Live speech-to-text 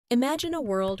Imagine a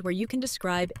world where you can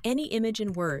describe any image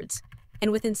in words,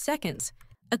 and within seconds,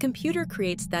 a computer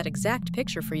creates that exact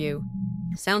picture for you.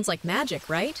 Sounds like magic,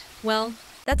 right? Well,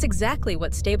 that's exactly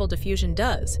what Stable Diffusion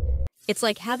does. It's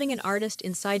like having an artist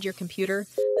inside your computer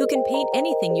who can paint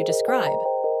anything you describe.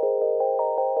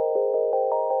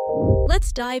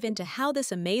 Let's dive into how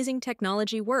this amazing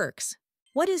technology works.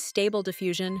 What is Stable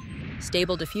Diffusion?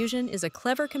 Stable Diffusion is a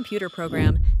clever computer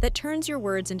program that turns your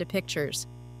words into pictures.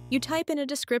 You type in a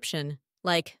description,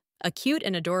 like a cute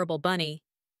and adorable bunny,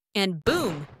 and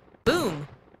boom, boom,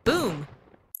 boom.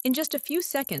 In just a few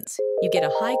seconds, you get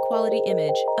a high-quality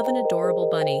image of an adorable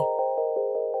bunny.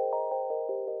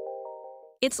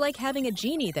 It's like having a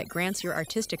genie that grants your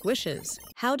artistic wishes.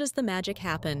 How does the magic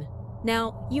happen?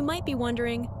 Now, you might be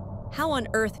wondering, how on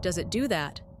earth does it do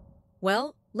that?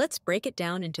 Well, let's break it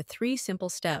down into 3 simple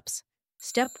steps.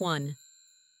 Step 1.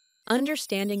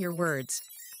 Understanding your words.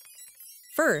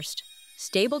 First,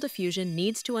 Stable Diffusion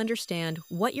needs to understand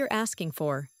what you're asking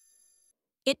for.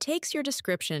 It takes your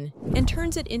description and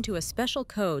turns it into a special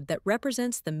code that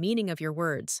represents the meaning of your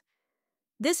words.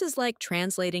 This is like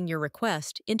translating your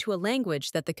request into a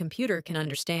language that the computer can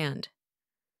understand.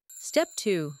 Step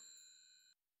 2.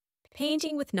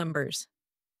 Painting with numbers.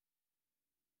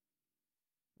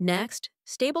 Next,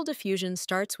 Stable Diffusion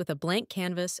starts with a blank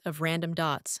canvas of random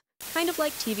dots, kind of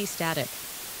like TV static.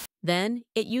 Then,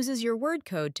 it uses your word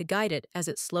code to guide it as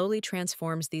it slowly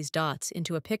transforms these dots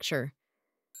into a picture.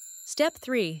 Step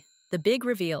 3. The big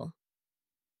reveal.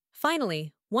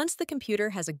 Finally, once the computer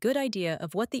has a good idea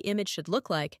of what the image should look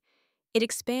like, it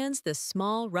expands this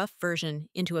small, rough version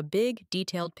into a big,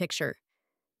 detailed picture.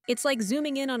 It's like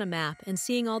zooming in on a map and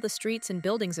seeing all the streets and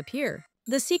buildings appear.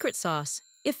 The secret sauce: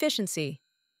 efficiency.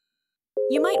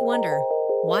 You might wonder,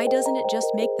 why doesn't it just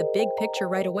make the big picture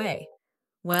right away?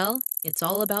 Well, it's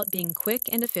all about being quick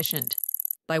and efficient.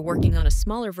 By working on a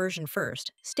smaller version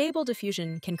first, Stable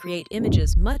Diffusion can create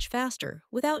images much faster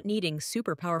without needing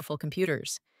super powerful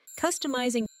computers.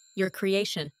 Customizing your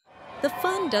creation. The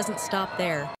fun doesn't stop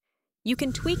there. You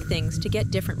can tweak things to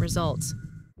get different results.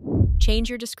 Change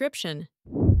your description.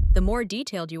 The more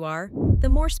detailed you are, the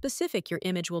more specific your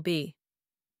image will be.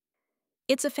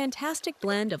 It's a fantastic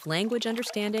blend of language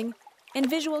understanding and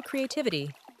visual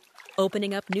creativity,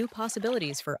 opening up new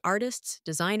possibilities for artists,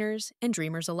 designers, and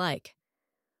dreamers alike.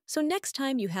 So next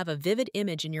time you have a vivid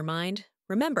image in your mind,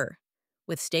 remember,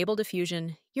 with Stable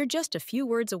Diffusion, you're just a few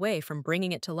words away from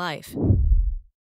bringing it to life.